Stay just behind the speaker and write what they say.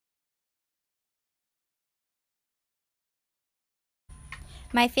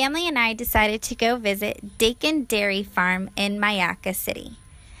My family and I decided to go visit Dakin Dairy Farm in Mayaca City.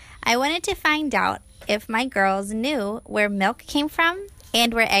 I wanted to find out if my girls knew where milk came from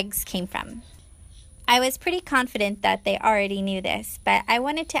and where eggs came from. I was pretty confident that they already knew this, but I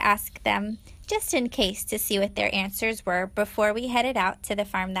wanted to ask them just in case to see what their answers were before we headed out to the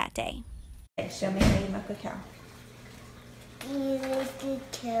farm that day. Show me how you milk a cow. You make the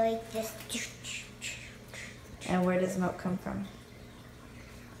cow like this. And where does milk come from?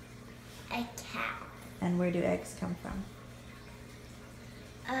 A cow. And where do eggs come from?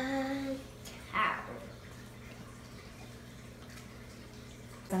 A cow.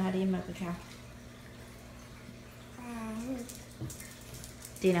 So how do you milk a cow?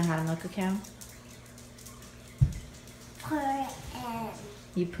 Do you know how to milk a cow? Put it in.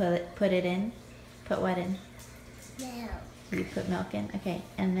 You put it in? Put what in? Milk. You put milk in? Okay.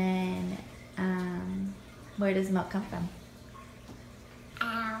 And then where does milk come from?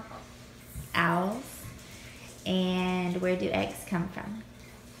 Ow. Owls. And where do eggs come from?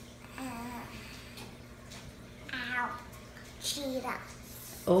 Ow. Cheetah.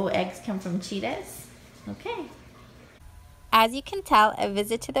 Oh, eggs come from cheetahs? Okay. As you can tell, a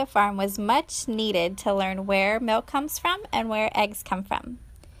visit to the farm was much needed to learn where milk comes from and where eggs come from.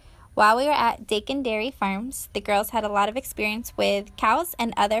 While we were at Dakin Dairy Farms, the girls had a lot of experience with cows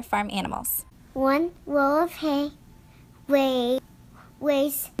and other farm animals. One roll of hay weighs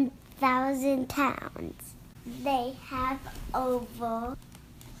 1,000 pounds. They have over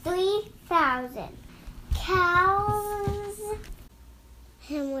 3,000 cows.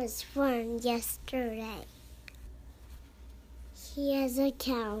 Him was born yesterday. He has a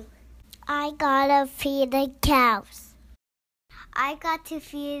cow. I gotta feed the cows. I got to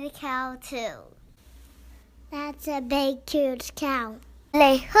feed the cow too. That's a big, huge cow.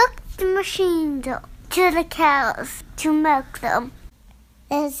 They hooked the machine to the cows to milk them.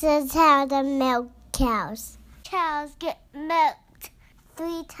 This is how to milk cows. Cows get milked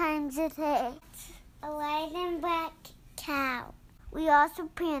 3 times a day. A white and black cow. We also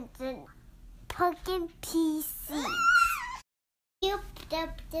planted pumpkin pea seeds. You opened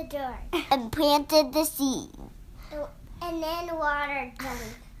up the door and planted the seed. And then watered them.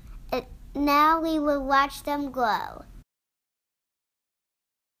 And now we will watch them grow.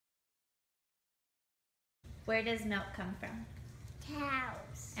 Where does milk come from?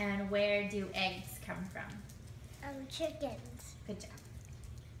 Cows. And where do eggs come from? Chickens. Good job.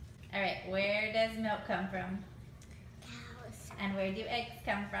 All right, where does milk come from? Cows. And where do eggs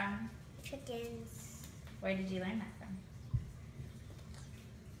come from? Chickens. Where did you learn that from?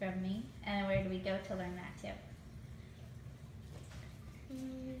 From me? And where do we go to learn that too?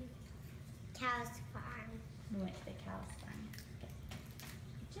 Cows farm. We went to the cows